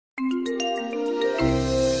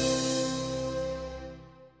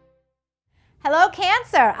Hello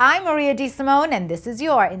Cancer, I'm Maria DeSimone and this is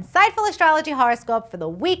your Insightful Astrology Horoscope for the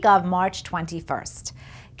week of March 21st.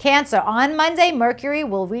 Cancer, on Monday, Mercury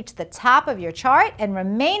will reach the top of your chart and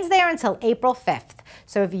remains there until April 5th.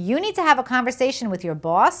 So if you need to have a conversation with your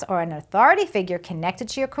boss or an authority figure connected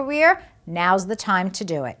to your career, now's the time to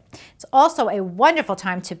do it. It's also a wonderful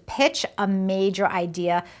time to pitch a major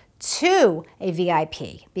idea to a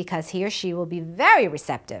VIP because he or she will be very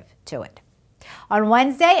receptive to it. On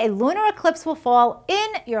Wednesday, a lunar eclipse will fall in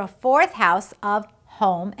your 4th house of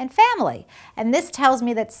home and family. And this tells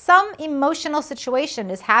me that some emotional situation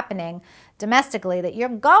is happening domestically that you're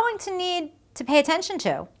going to need to pay attention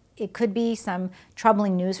to. It could be some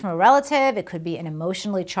troubling news from a relative, it could be an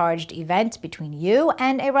emotionally charged event between you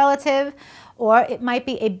and a relative, or it might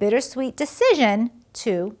be a bittersweet decision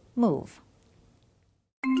to move.